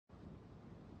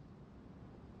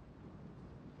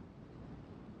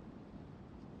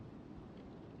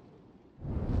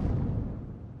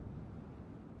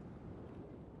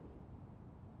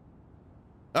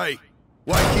Hey,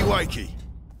 wakey wakey.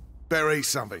 Better eat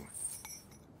something.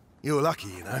 You're lucky,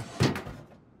 you know.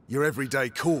 Your everyday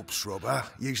corpse robber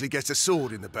usually gets a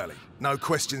sword in the belly, no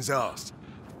questions asked.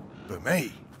 But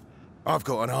me, I've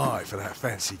got an eye for that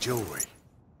fancy jewellery.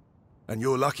 And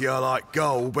you're lucky I like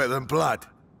gold better than blood,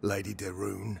 Lady de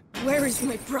Rune. Where is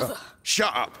my brother?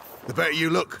 Shut up! The better you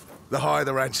look, the higher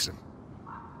the ransom.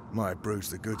 Might have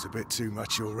bruised the goods a bit too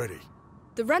much already.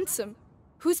 The ransom?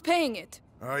 Who's paying it?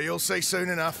 Oh, you'll see soon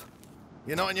enough.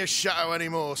 You're not in your shadow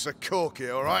anymore, so cork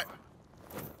it, all right?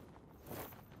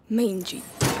 Mangy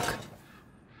dog.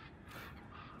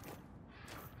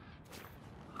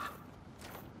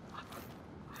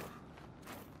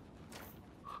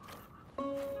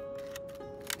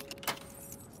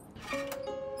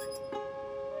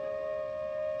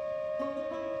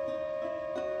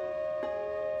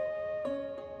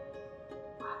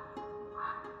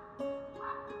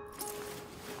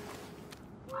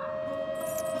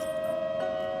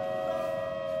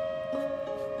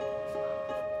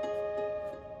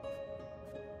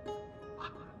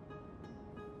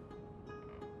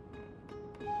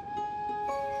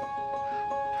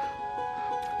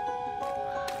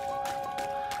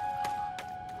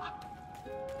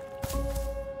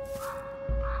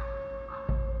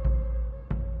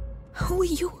 Who are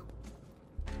you?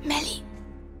 Melly.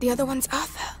 The other one's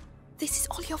Arthur. This is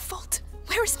all your fault.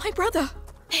 Where is my brother?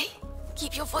 Hey,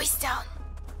 keep your voice down.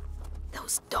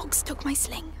 Those dogs took my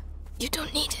sling. You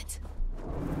don't need it.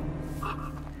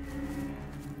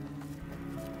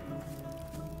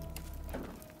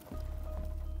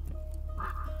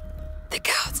 The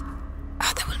guard.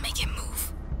 Arthur will make him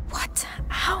move. What?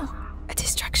 How? A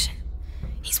distraction.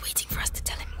 He's waiting for us to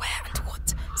tell him where and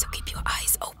what, so keep your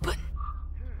eyes open.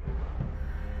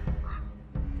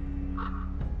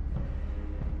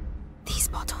 These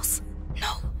bottles. No,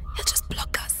 he'll just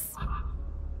block us.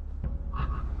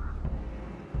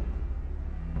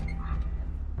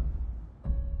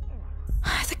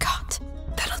 The cart.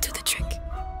 That'll do the trick.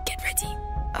 Get ready.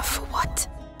 For what?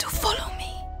 To follow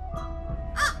me.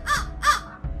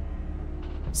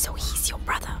 So he's your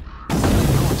brother.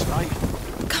 That's right.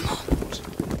 Come on.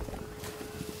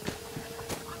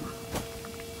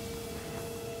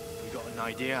 You got an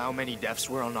idea how many deaths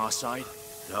were on our side?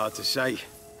 Hard to say.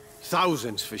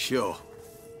 Thousands for sure.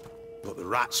 But the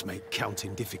rats make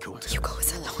counting difficult. Hugo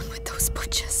is alone with those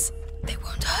butchers. They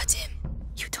won't hurt him.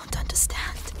 You don't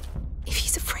understand. If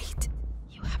he's afraid,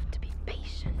 you have to be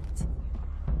patient.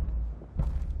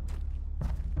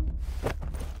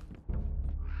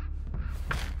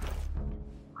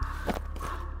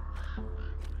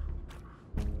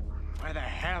 Where the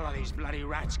hell are these bloody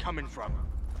rats coming from?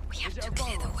 We have to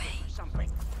clear the way. Something.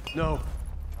 No.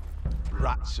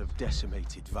 Rats have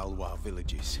decimated Valois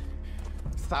villages.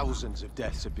 Thousands of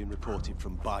deaths have been reported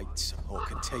from bites or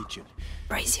contagion.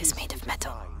 Braziers made of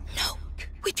metal. No,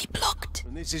 we'd be blocked.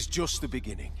 And this is just the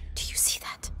beginning. Do you see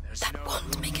that? There's That no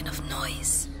won't make enough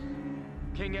noise.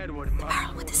 King Edward The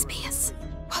barrel with the spears.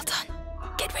 Well done.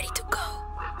 Get ready to go.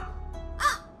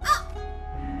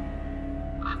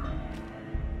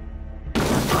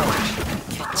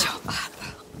 Good job,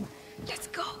 Arthur. Let's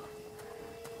go.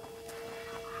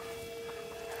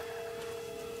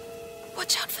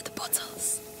 Watch out for the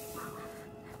bottles.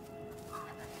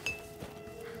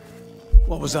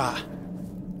 What was that?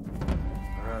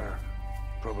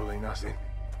 Probably nothing.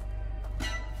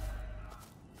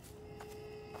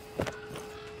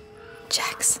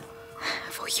 Jax,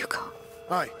 for Hugo.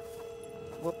 Hey,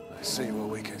 well, let's see what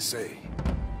we can see.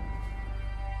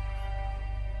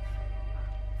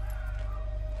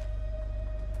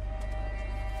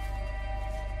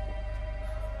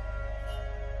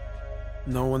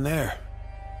 No one there.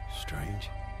 Strange.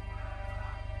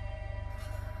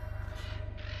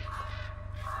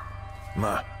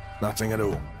 Nah, nothing at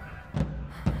all.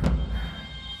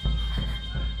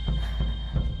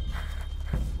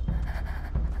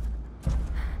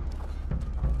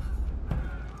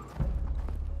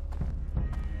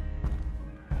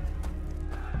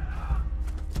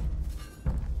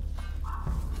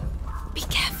 Be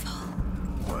careful.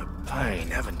 What a pain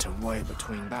having to wait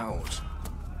between battles.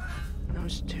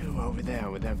 Those two over there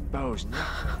with their bows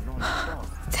non-stop.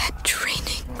 They're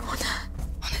training on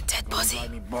a dead body.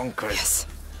 Drive me bonkers. Yes,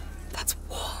 that's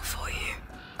war for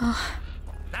you.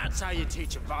 That's how you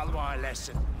teach a Valois a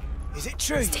lesson. Is it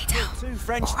true? Stay down. Two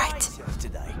French All right. knights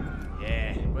yesterday.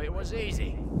 Yeah, but it was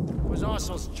easy. It was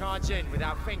Arsenal's charge in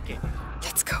without thinking.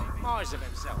 Let's go. Mars of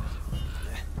themselves.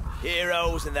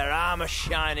 Heroes and their armor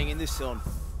shining in the sun.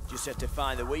 Just have to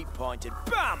find the weak point and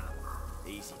BAM!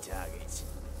 Easy targets.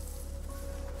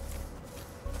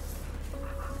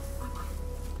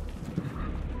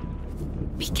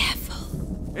 Be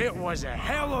careful. It was a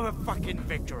hell of a fucking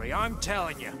victory, I'm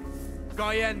telling you.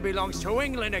 Guyenne belongs to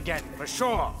England again, for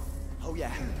sure. Oh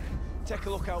yeah. Take a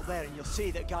look out there and you'll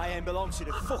see that Guyenne belongs to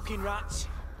the fucking rats.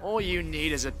 All you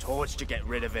need is a torch to get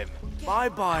rid of him.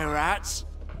 Bye-bye, rats.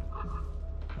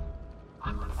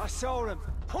 I saw them,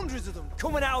 hundreds of them,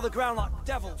 coming out of the ground like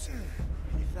devils.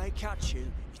 If they catch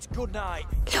you, it's good night.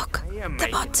 Look, Hey, the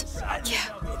mate. bot.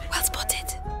 Yeah, well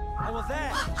spotted. I was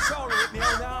there, saw it with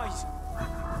my own eyes.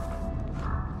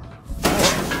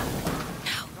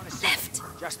 Now, left.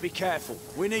 Just be careful.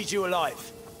 We need you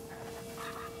alive.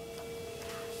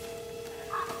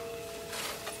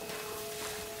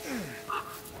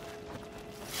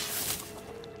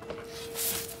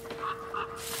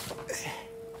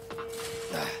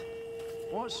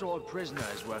 What sort of prisoner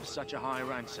is worth such a high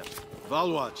ransom?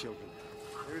 Valois children.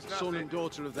 Son and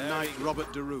daughter of the knight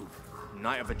Robert de Roux.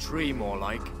 Knight of a tree, more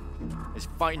like. His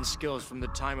fighting skills from the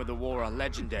time of the war are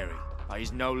legendary, but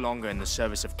he's no longer in the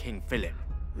service of King Philip.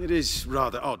 It is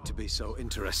rather odd to be so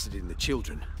interested in the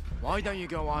children. Why don't you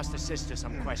go ask the sister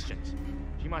some questions?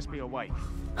 She must be awake.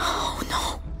 Oh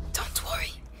no, don't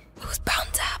worry. It was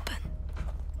bound to happen.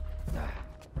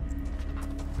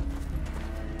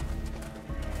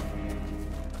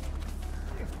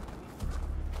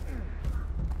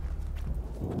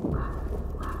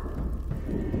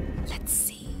 Let's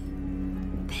see.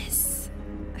 This.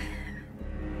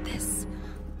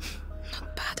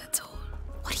 Not bad at all.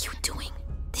 What are you doing?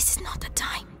 This is not the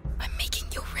time. I'm making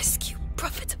your rescue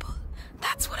profitable.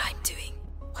 That's what I'm doing.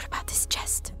 What about this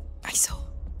chest? I saw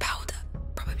powder,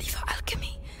 probably for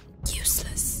alchemy.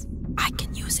 Useless. I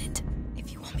can use it.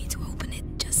 If you want me to open it,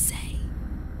 just say.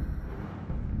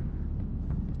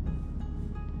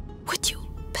 Would you,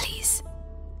 please?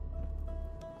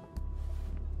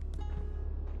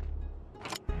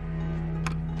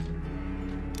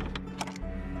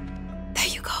 There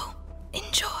you go.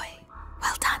 Enjoy.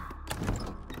 Well done.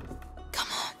 Come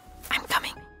on, I'm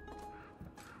coming.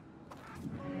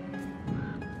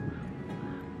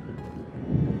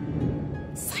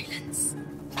 Silence.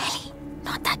 Ellie,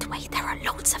 not that way. There are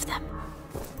loads of them.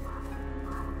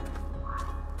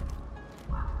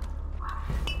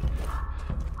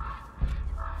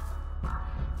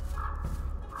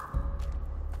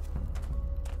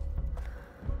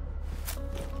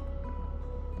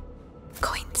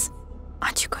 Coins.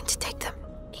 Aren't you going to take them?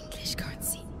 English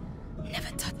currency. Never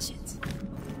touch it.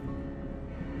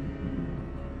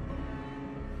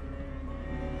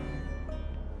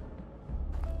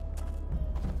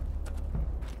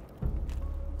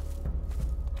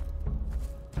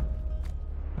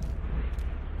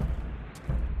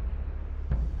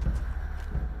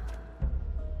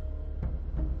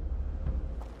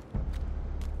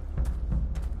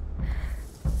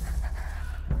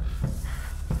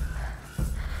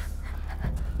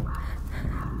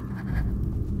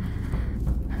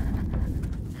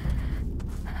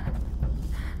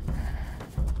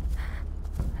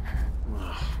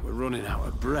 We're running out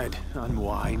of bread and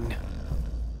wine.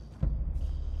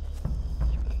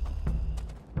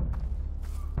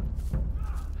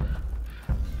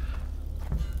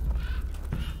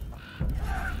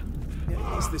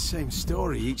 It's the same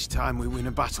story each time we win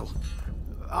a battle.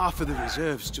 Half of the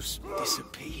reserves just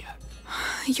disappear.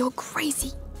 You're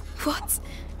crazy. What?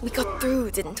 We got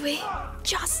through, didn't we?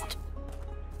 Just.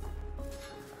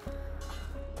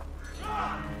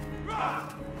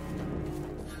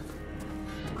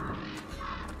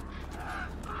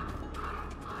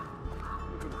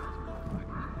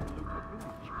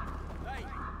 Hey,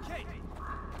 kid!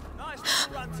 Nice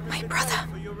little ransom My has been brother. paid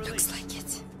for your release. Looks like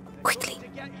it. Quickly. To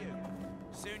get you.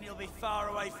 Soon you'll be far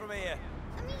away from here.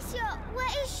 Amicia,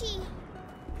 where is she?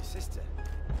 Your sister.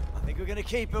 I think we're gonna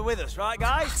keep her with us, right,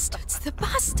 guys? Bastards, the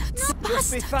bastards, the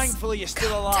Just be bastards. thankful you're still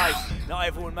Calm alive. down. Not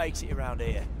everyone makes it around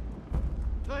here.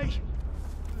 Hey!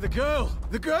 The girl!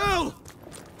 The girl!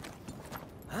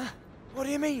 Huh? What do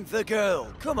you mean, the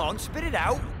girl? Come on, spit it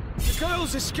out. The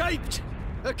girl's escaped!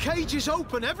 Her cage is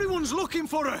open. Everyone's looking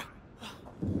for her.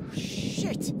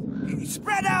 Shit!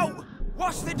 Spread out!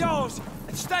 Watch the doors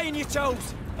and stay on your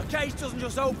toes. A cage doesn't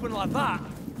just open like that.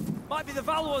 Might be the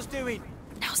Valois doing.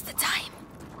 Now's the time.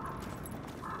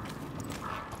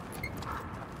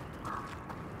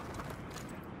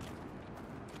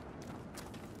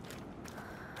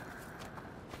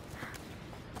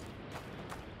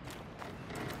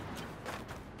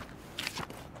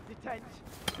 The tents.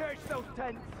 Search those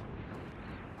tents.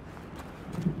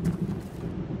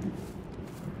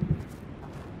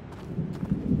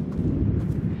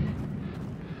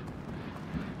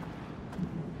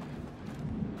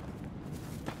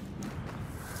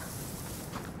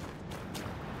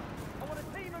 I want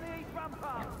a team on the east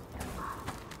rampart.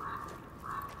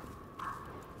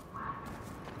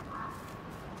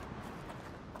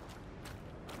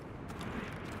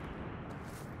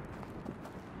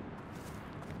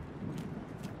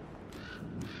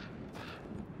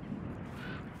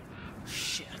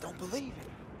 believe it.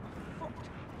 Fucked.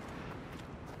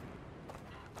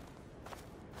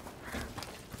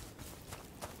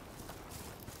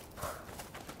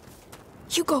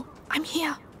 Hugo, I'm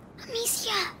here.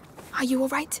 Amicia! Are you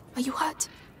alright? Are you hurt?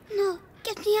 No,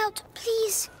 get me out,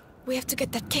 please. We have to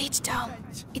get that cage down.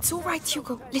 It's alright,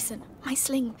 Hugo. Listen, my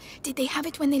sling. Did they have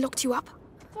it when they locked you up?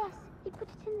 Yes, he put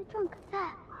it in the trunk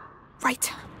there.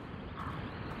 Right.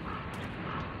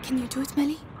 Can you do it,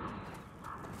 Melly?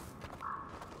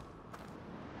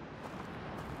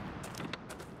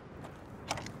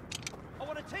 I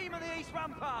want a team on the east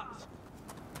ramparts.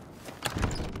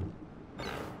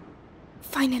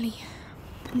 Finally.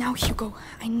 Now, Hugo,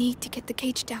 I need to get the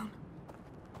cage down.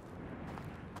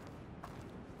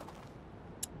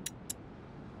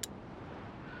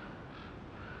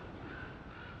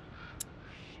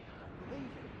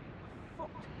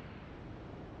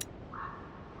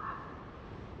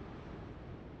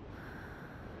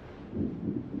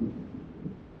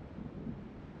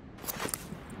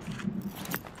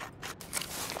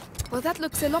 Well, that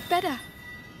looks a lot better.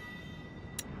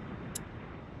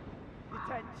 The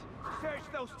tents.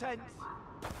 Search those tents.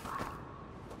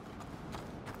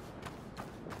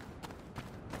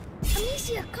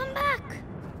 Amicia, come back!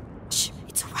 Shh,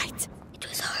 it's alright. It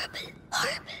was horrible,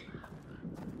 horrible.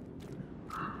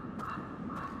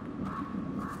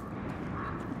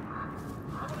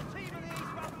 I want a team on the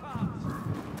east ramparts.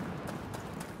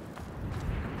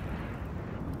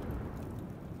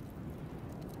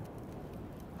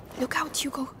 Look out,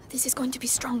 Hugo. This is going to be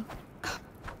strong.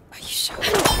 Are you sure?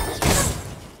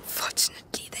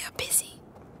 Fortunately, they are busy.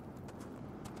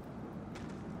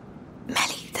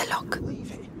 Melly, the lock.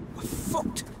 Believe it. We're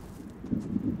fucked.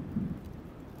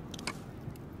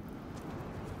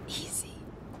 Easy.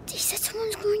 They said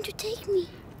someone's going to take me.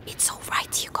 It's all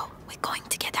right, Hugo. We're going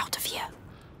to get out of here.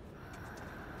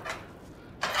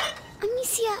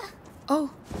 Amicia, Oh,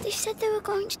 they said they were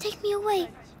going to take me away,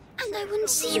 and I wouldn't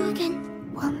see you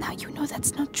again. well, now you know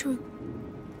that's not true.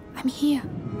 I'm here,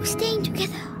 We're staying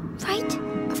together, right?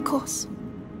 of course.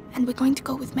 And we're going to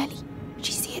go with Melly.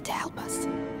 She's here to help us.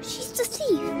 She's the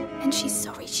thief. And she's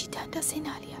sorry she turned us in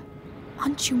earlier.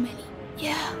 Aren't you, Melly?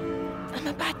 Yeah, I'm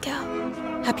a bad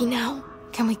girl. Happy now?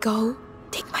 Can we go?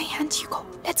 Take my hand, Hugo.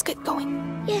 Let's get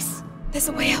going. Yes. There's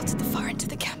a way out at the far end of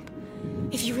the camp.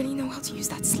 If you really know how to use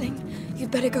that sling,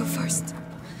 you'd better go first.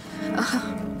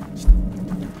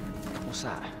 What's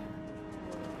that?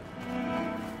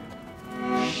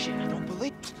 Shit, I don't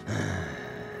believe it.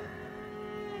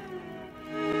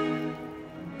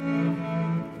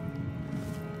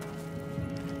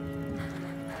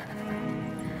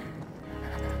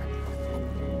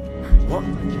 What?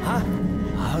 Huh?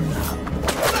 Oh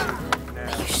no.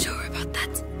 Are you sure about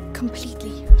that?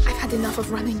 Completely. I've had enough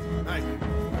of running. Hey,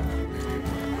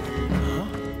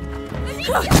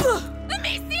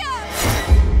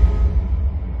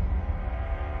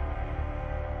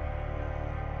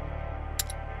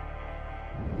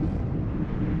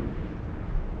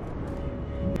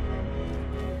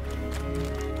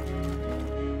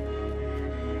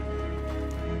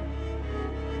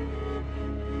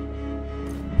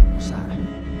 What's that?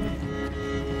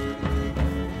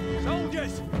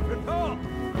 Soldiers, report.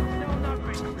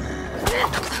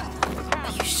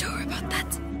 Are you sure about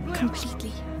that?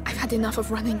 Completely. I've had enough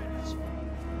of running.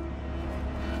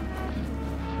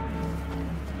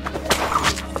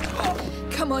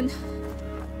 Come on.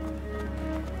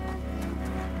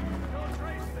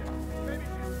 Maybe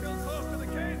she's still close to the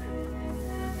cage.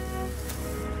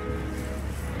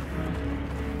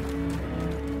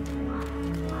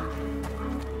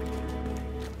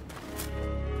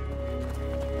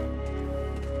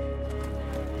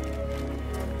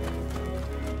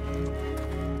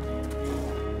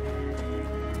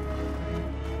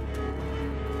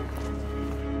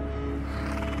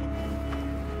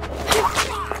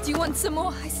 Do you want some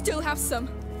more? I still have some.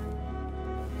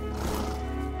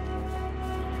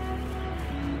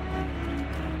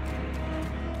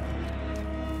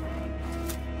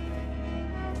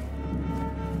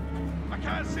 I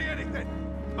can't see anything.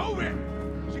 Move it!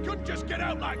 She couldn't just get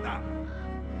out like that.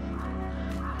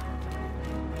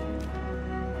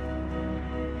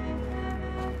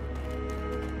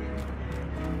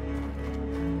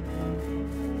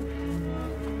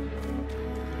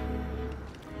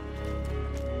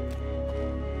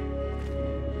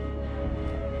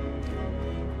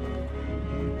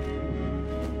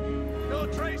 No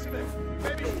trace of it.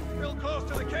 Maybe she's still close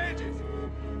to the cages.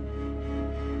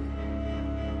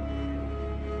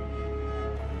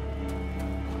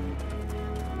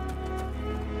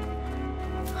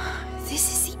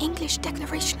 This is the English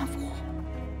Declaration of War.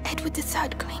 Edward III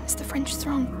claims the French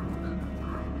throne.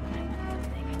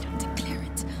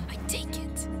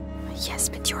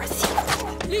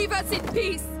 Leave us in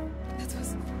peace! That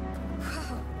was...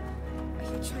 Wow.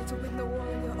 You tried to win the war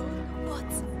on your own. What?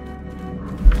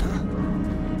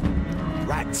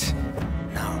 Rats?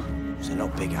 No, it's a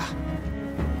lot bigger.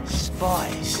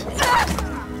 Spies.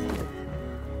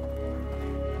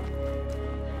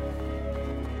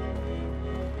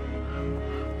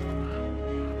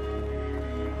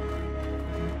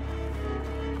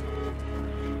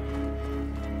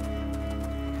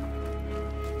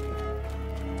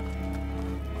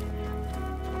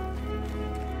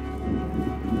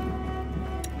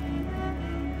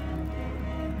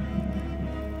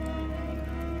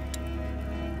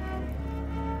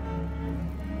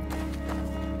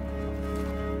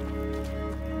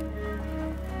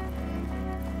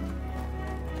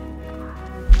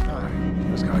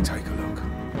 Let's go take a look.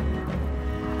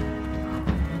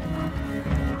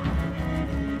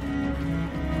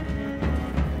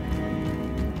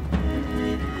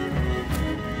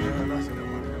 Nothing to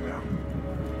worry about.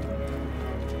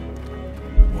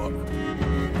 What?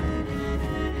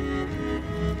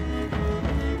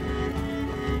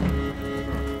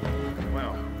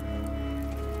 Well.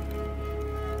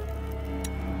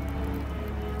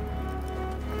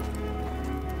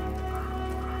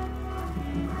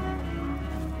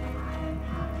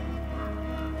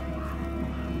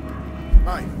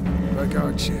 Mate, we'll go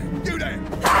and check. You there!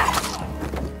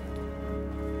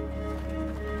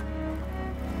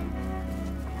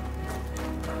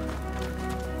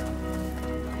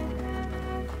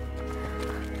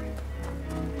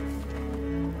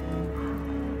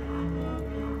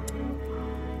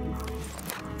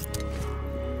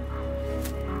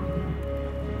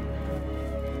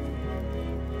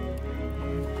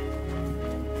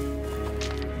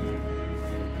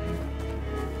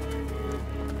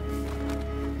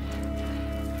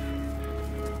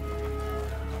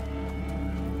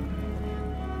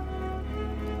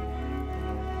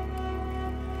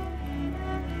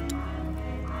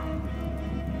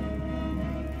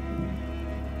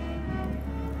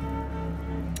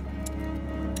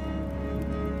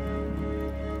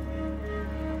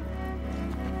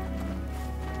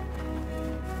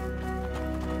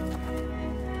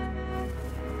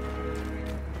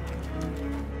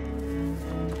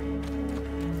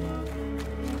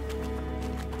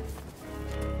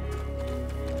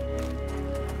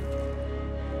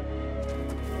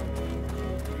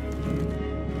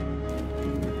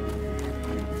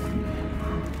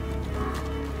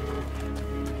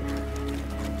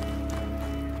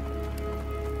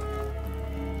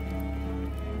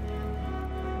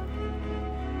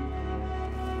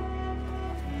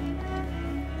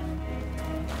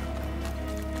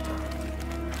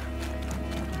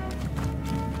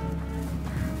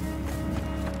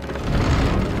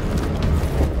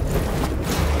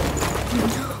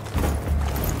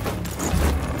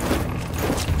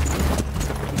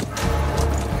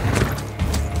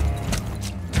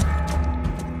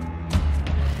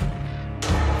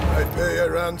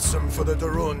 Ransom for the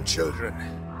Daron children,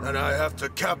 and I have to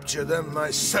capture them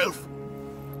myself.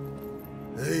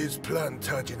 These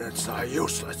Plantagenets are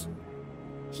useless.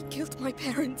 He killed my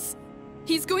parents.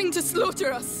 He's going to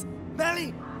slaughter us.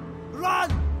 Melly! Run!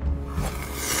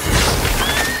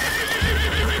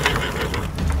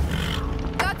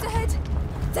 Guards ahead!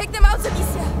 Take them out,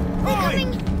 Amicia! Oi!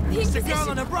 The It's the girl Inquisition!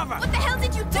 and her brother! What the hell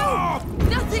did you do? Stop!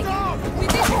 Nothing! Stop! We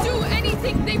didn't do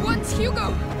anything! They want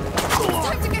Hugo! It's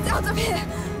time to get out of here!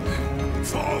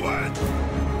 Forward!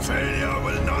 Failure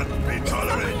will not be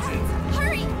tolerated.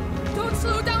 Hurry! Don't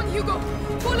slow down, Hugo!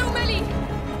 Follow Melly!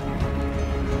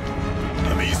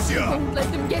 Amicia! Don't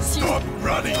let them get you! Stop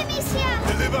running! Amicia!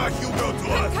 Deliver Hugo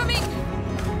to I'm us! coming!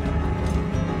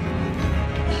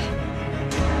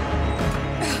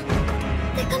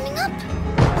 They're coming up!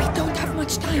 We don't have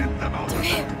much time! They're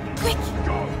here! Quick!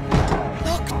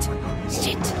 Locked!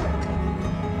 Shit!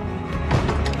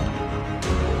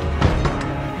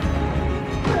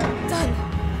 Done!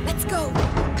 Let's go!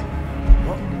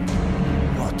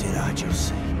 What did I just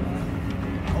see?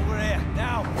 Over here,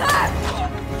 now!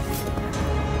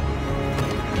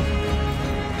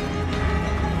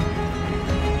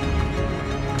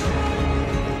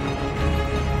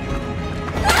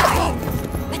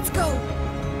 Let's go!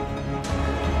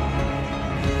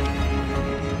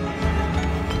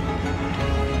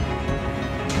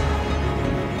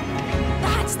 The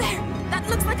hatch there! That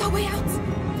looks like a way out!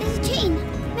 There's a chain.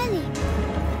 Melly.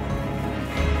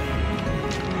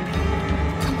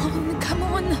 Come on, come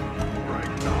on!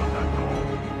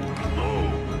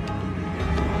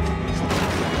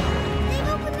 They've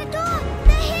opened the door.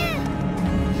 They're here.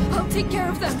 I'll take care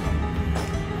of them!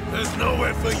 There's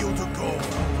nowhere for you to go.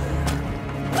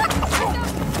 Shut up!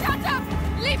 Shut up!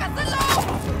 Leave us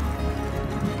alone!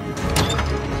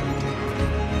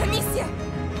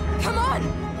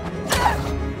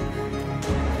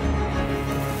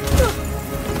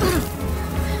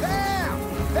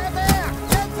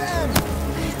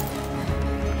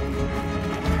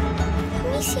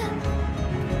 Amicia!